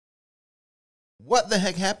What the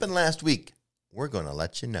heck happened last week? We're going to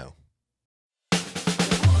let you know.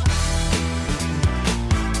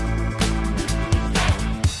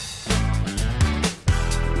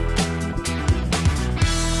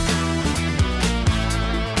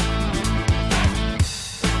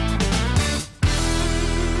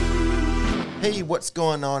 Hey, what's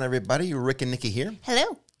going on, everybody? Rick and Nikki here.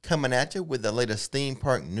 Hello. Coming at you with the latest theme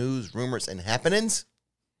park news, rumors, and happenings.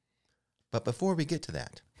 But before we get to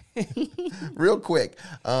that, real quick,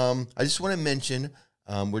 I just want to mention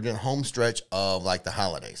we're doing a home stretch of like the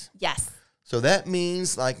holidays. Yes. So that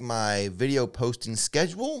means like my video posting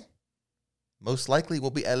schedule most likely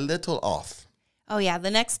will be a little off. Oh, yeah.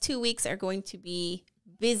 The next 2 weeks are going to be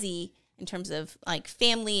busy in terms of like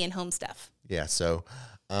family and home stuff. Yeah, so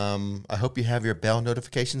I hope you have your bell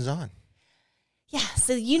notifications on. Yeah,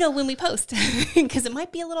 so you know when we post because it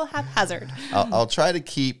might be a little haphazard. I'll try to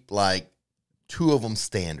keep like 2 of them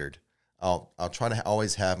standard. I'll try to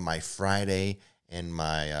always have my Friday and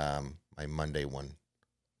my my Monday one.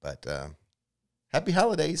 But happy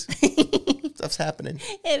holidays. Stuff's happening.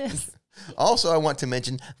 It is. Also, I want to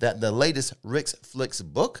mention that the latest Rix Flix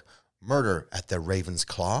book, Murder at the Raven's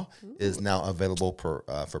Claw, is now available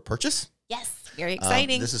for purchase. Yes, very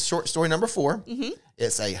exciting. This is short story number 4. Mm-hmm.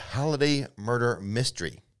 It's a holiday murder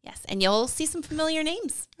mystery. Yes, and you'll see some familiar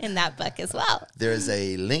names in that book as well. There's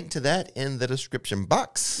a link to that in the description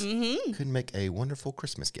box. Mm-hmm. Could make a wonderful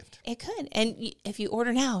Christmas gift. It could. And if you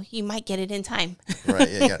order now, you might get it in time. Right,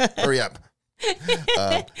 yeah, hurry up.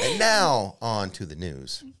 And now, on to the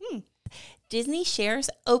news. Mm-hmm. Disney shares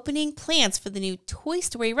opening plans for the new Toy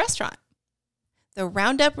Story restaurant. The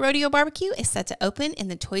Roundup Rodeo Barbecue is set to open in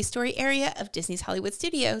the Toy Story area of Disney's Hollywood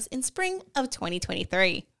Studios in spring of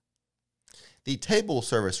 2023. The table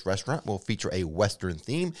service restaurant will feature a Western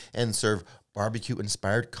theme and serve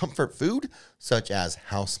barbecue-inspired comfort food, such as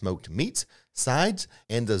house-smoked meats, sides,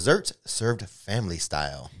 and desserts served family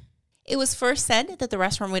style. It was first said that the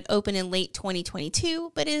restaurant would open in late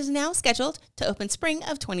 2022, but it is now scheduled to open spring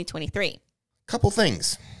of 2023. Couple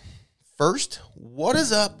things. First, what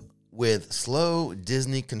is up with slow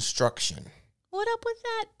Disney construction? What up with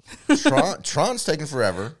that? Tron's taking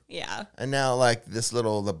forever. Yeah. And now, like,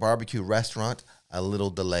 the barbecue restaurant, a little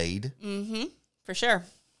delayed. Mm-hmm. For sure.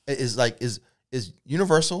 Is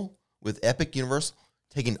Universal, with Epic Universal,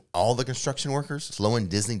 taking all the construction workers, slowing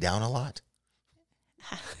Disney down a lot?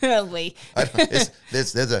 Wait.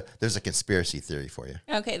 There's a conspiracy theory for you.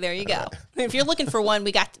 Okay, there you go. If you're looking for one,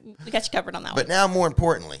 we got you covered on that one. But now, more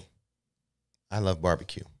importantly, I love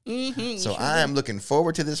barbecue. Mm-hmm, so I am looking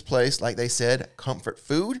forward to this place. Like they said, comfort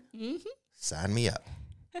food. Mm-hmm. Sign me up.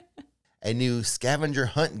 A new scavenger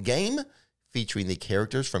hunt game featuring the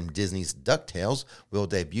characters from Disney's DuckTales will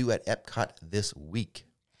debut at Epcot this week.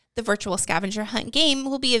 The virtual scavenger hunt game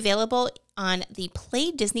will be available on the Play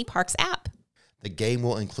Disney Parks app. The game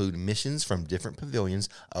will include missions from different pavilions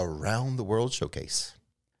around the World Showcase.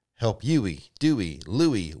 Help Huey, Dewey,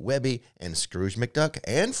 Louie, Webby, and Scrooge McDuck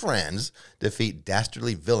and friends defeat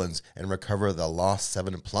dastardly villains and recover the lost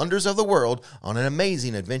 7 plunders of the world on an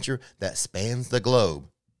amazing adventure that spans the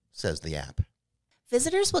globe, says the app.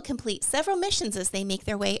 Visitors will complete several missions as they make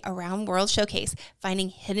their way around World Showcase, finding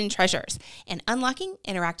hidden treasures and unlocking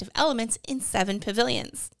interactive elements in 7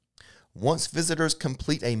 pavilions. Once visitors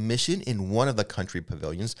complete a mission in one of the country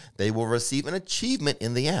pavilions, they will receive an achievement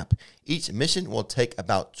in the app. Each mission will take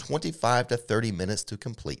about 25 to 30 minutes to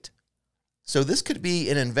complete. So this could be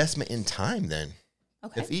an investment in time then.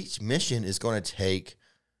 Okay. If each mission is going to take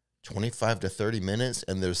 25 to 30 minutes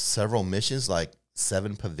and there's several missions, like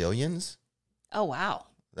 7 pavilions. Oh, wow.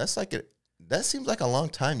 That seems like a long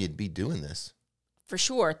time you'd be doing this. For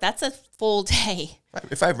sure. That's a full day.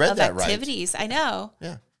 Right. If I've read that right. Activities. I know.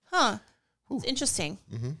 Yeah. Huh. Ooh. It's interesting.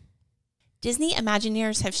 Mm-hmm. Disney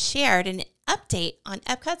Imagineers have shared an update on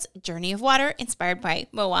Epcot's Journey of Water inspired by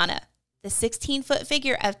Moana. The 16-foot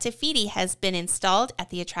figure of Te Fiti has been installed at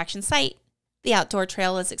the attraction site. The outdoor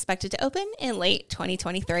trail is expected to open in late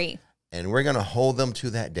 2023. And we're going to hold them to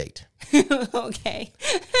that date. Okay.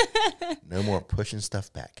 No more pushing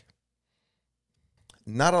stuff back.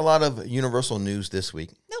 Not a lot of Universal news this week.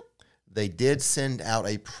 Nope. They did send out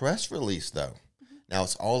a press release, though. Now,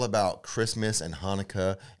 it's all about Christmas and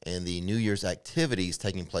Hanukkah and the New Year's activities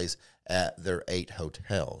taking place at their 8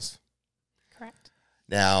 hotels. Correct.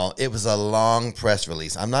 Now, it was a long press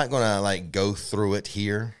release. I'm not going to, go through it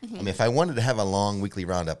here. Mm-hmm. I mean, if I wanted to have a long weekly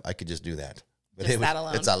roundup, I could just do that. But that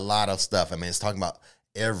alone. It's a lot of stuff. I mean, it's talking about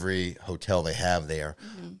every hotel they have there.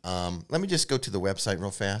 Mm-hmm. Let me just go to the website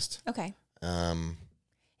real fast. Okay.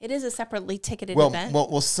 It is a separately ticketed event.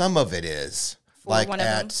 Well, some of it is. For one of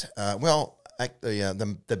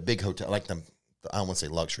them? The big hotel, like the I don't want to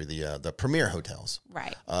say luxury, the premier hotels.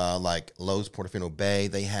 Right. Like Lowe's Portofino Bay,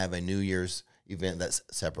 they have a New Year's event that's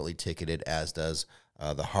separately ticketed, as does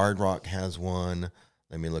the Hard Rock has one.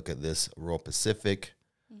 Let me look at this. Royal Pacific.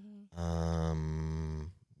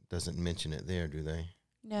 Doesn't mention it there, do they?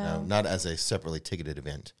 No, not as a separately ticketed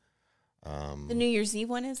event. The New Year's Eve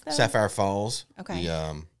one is, though? Sapphire Falls. Okay.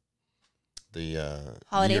 The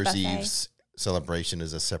Holiday New Year's buffet. Eve celebration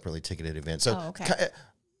is a separately ticketed event. So okay.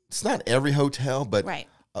 It's not every hotel, but Right.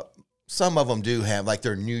 Some of them do have like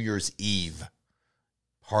their New Year's Eve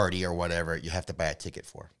party or whatever you have to buy a ticket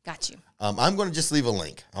for. Got you. I'm going to just leave a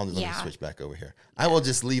link. Let me switch back over here. I will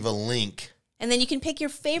just leave a link. And then you can pick your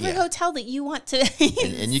favorite hotel that you want to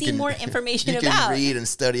and you see can, more information about. You can read and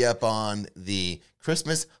study up on the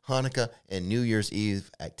Christmas, Hanukkah, and New Year's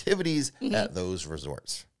Eve activities at those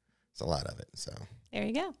resorts. It's a lot of it. So there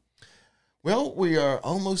you go. Well, we are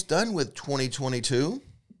almost done with 2022.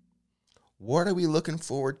 What are we looking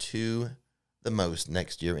forward to the most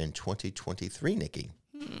next year in 2023, Nikki?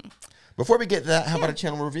 Before we get to that, how about a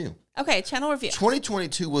channel review? Okay, channel review.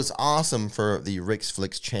 2022 was awesome for the Rix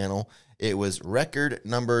Flix channel. It was record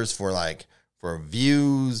numbers for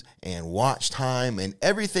views and watch time and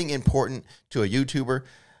everything important to a YouTuber.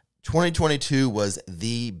 2022 was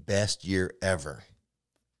the best year ever.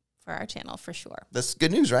 For our channel, for sure. That's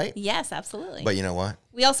good news, right? Yes, absolutely. But you know what?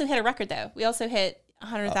 We also hit a record, though. We also hit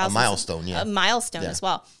 100,000. A milestone, yeah. A milestone as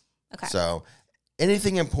well. Okay. So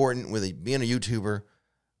anything important with being a YouTuber,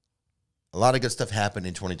 a lot of good stuff happened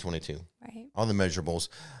in 2022. Right. All the measurables.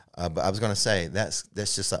 But I was going to say, that's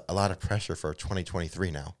just a lot of pressure for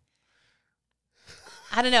 2023 now.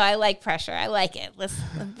 I don't know. I like pressure. I like it. Let's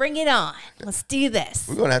bring it on. Let's do this.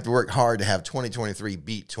 We're going to have to work hard to have 2023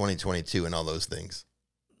 beat 2022 and all those things.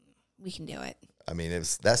 We can do it. I mean,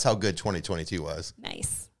 that's how good 2022 was.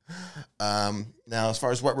 Nice. Now, as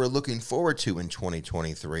far as what we're looking forward to in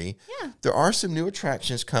 2023, there are some new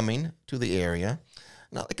attractions coming to the area.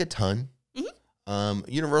 Not like a ton.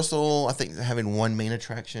 Universal, I think they're having one main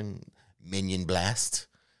attraction, Minion Blast.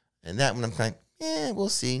 And that one I'm kind of, we'll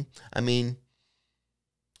see. I mean,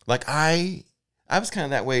 like I was kind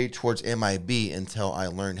of that way towards MIB until I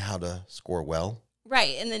learned how to score well.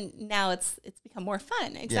 Right, and then now it's become more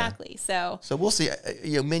fun. Exactly. Yeah. So we'll see.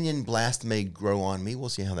 Minion Blast may grow on me. We'll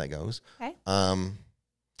see how that goes. Okay.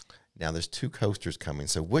 Now there's 2 coasters coming.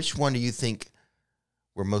 So which one do you think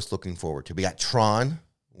we're most looking forward to? We got Tron.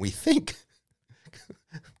 We think,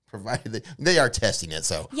 provided they are testing it.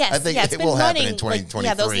 So yes, I think it will happen in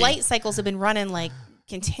 2023. Those light cycles have been running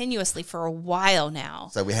continuously for a while now.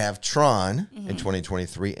 So we have Tron in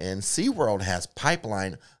 2023, and SeaWorld has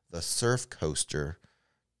Pipeline, the surf coaster,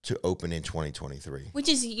 to open in 2023. Which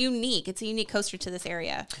is unique. It's a unique coaster to this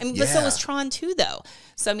area. I mean, but so is Tron too, though.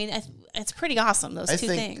 So, I mean, it's pretty awesome, those two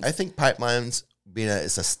things. I think Pipeline's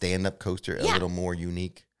it's a stand-up coaster, a little more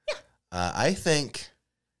unique. Yeah. I think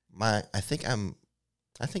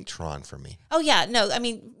Tron for me. Oh, yeah. No, I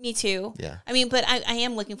mean, me too. Yeah. I mean, but I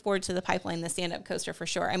am looking forward to the Pipeline, the stand-up coaster for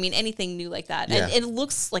sure. I mean, anything new like that. Yeah. It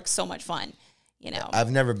looks like so much fun, I've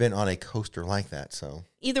never been on a coaster like that, so.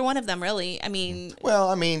 Either one of them, really. I mean. Well,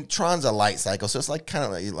 I mean, Tron's a light cycle, so it's kind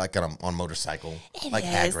of like on motorcycle. Like is.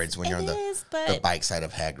 Hagrid's when you're on the bike side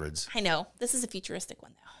of Hagrid's. I know. This is a futuristic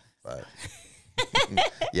one, though.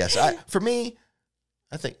 But, yes, for me,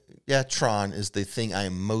 I think, Tron is the thing I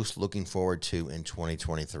am most looking forward to in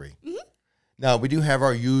 2023. Now, we do have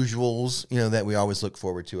our usuals, that we always look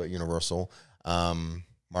forward to at Universal.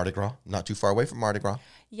 Mardi Gras, not too far away from Mardi Gras.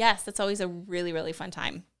 Yes, that's always a really, really fun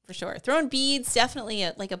time, for sure. Throwing beads, definitely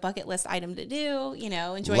a bucket list item to do,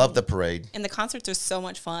 enjoy. Love the parade. And the concerts are so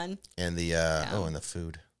much fun. And and the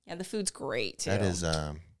food. Yeah, the food's great, too. That is,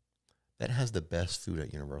 that has the best food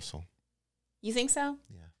at Universal. You think so?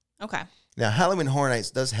 Yeah. Okay. Now, Halloween Horror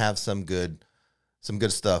Nights does have some good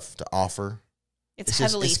stuff to offer. It's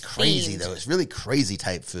heavily it's crazy, themed. though. It's really crazy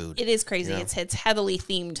type food. It is crazy. It's heavily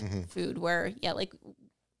themed food where,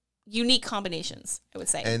 unique combinations, I would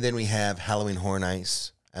say. And then we have Halloween Horror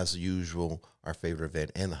Nights, as usual, our favorite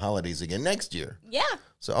event, and the holidays again next year. Yeah.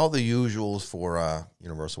 So all the usuals for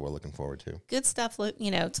Universal we're looking forward to. Good stuff, to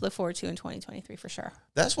look forward to in 2023 for sure.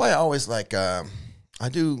 That's why I always I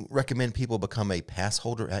do recommend people become a pass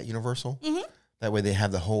holder at Universal. That way they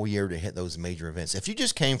have the whole year to hit those major events. If you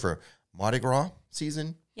just came for Mardi Gras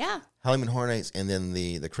season, Halloween Horror Nights, and then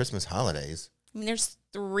the Christmas holidays. I mean, there's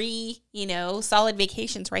 3, solid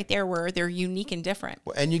vacations right there where they're unique and different.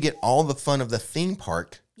 And you get all the fun of the theme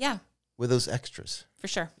park. Yeah. With those extras. For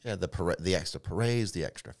sure. Yeah, the extra parades, the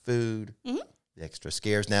extra food, the extra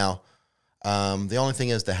scares. Now, the only thing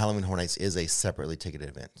is the Halloween Horror Nights is a separately ticketed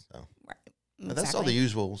event. So. Right. But that's all the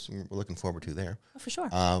usuals we're looking forward to there. Oh, for sure.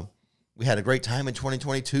 We had a great time in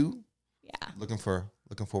 2022. Yeah. Looking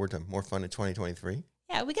forward to more fun in 2023.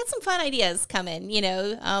 Yeah, we got some fun ideas coming.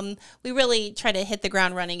 We really try to hit the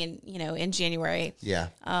ground running in January. Yeah.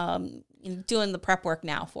 Doing the prep work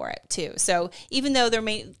now for it too. So even though there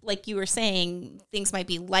may, like you were saying, things might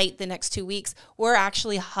be light the next 2 weeks, we're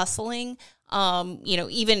actually hustling,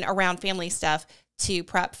 even around family stuff to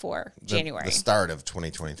prep for January. The start of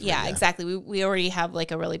 2023. Yeah, exactly. We already have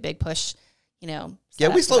like a really big push, Yeah,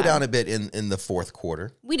 we slow down a bit in the fourth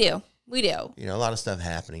quarter. We do. A lot of stuff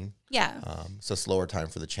happening. Yeah. It's a slower time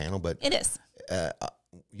for the channel, but it is.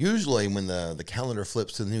 Usually when the calendar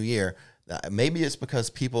flips to the new year, maybe it's because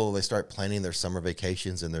they start planning their summer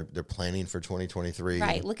vacations and they're planning for 2023.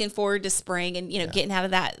 Right, looking forward to spring and getting out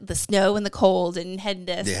of the snow and the cold and heading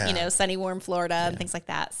to sunny, warm Florida and things like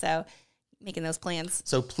that. So making those plans.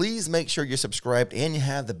 So please make sure you're subscribed and you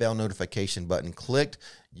have the bell notification button clicked.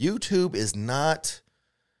 YouTube is not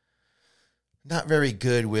very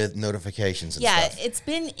good with notifications and stuff. Yeah, it's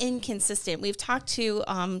been inconsistent. We've talked to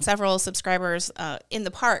several subscribers in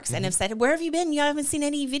the parks and have said, where have you been? You haven't seen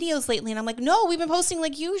any videos lately. And I'm like, no, we've been posting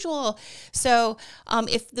like usual. So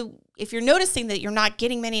if you're noticing that you're not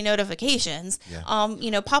getting many notifications,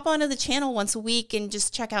 pop onto the channel once a week and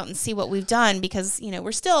just check out and see what we've done, because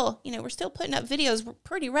we're still putting up videos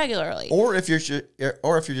pretty regularly. Or if you're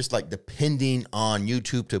just like depending on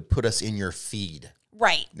YouTube to put us in your feed.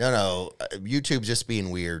 Right. No, YouTube's just being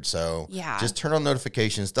weird. So just turn on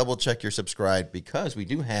notifications, double check you're subscribed, because we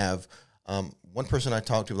do have one person I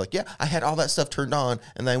talked to like, I had all that stuff turned on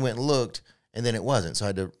and then I went and looked and then it wasn't. So I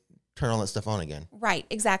had to turn all that stuff on again. Right,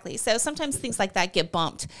 exactly. So sometimes things like that get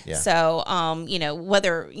bumped. Yeah. So,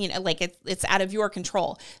 whether, like it's out of your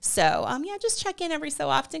control. So, just check in every so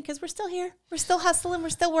often, because we're still here. We're still hustling. We're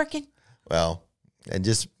still working. Well, and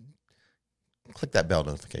just click that bell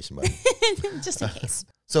notification button. Just in case.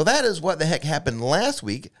 So that is what the heck happened last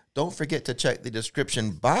week. Don't forget to check the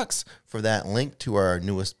description box for that link to our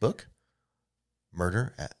newest book,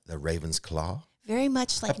 Murder at the Raven's Claw. Very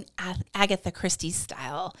much like an Agatha Christie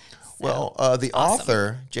style. So, well, the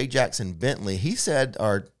author, J. Jackson Bentley, he said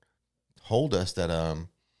or told us that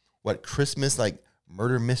what Christmas, like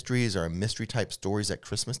murder mysteries or mystery type stories at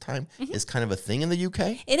Christmas time is kind of a thing in the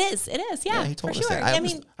UK. It is, yeah. He told us that. I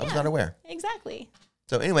was not aware. Exactly.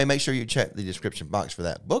 So anyway, make sure you check the description box for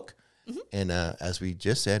that book. And as we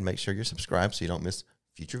just said, make sure you're subscribed so you don't miss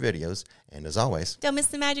future videos. And as always, don't miss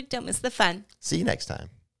the magic, don't miss the fun. See you next time.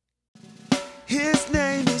 His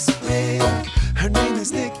name is Rick, her name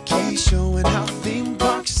is Nikki, showing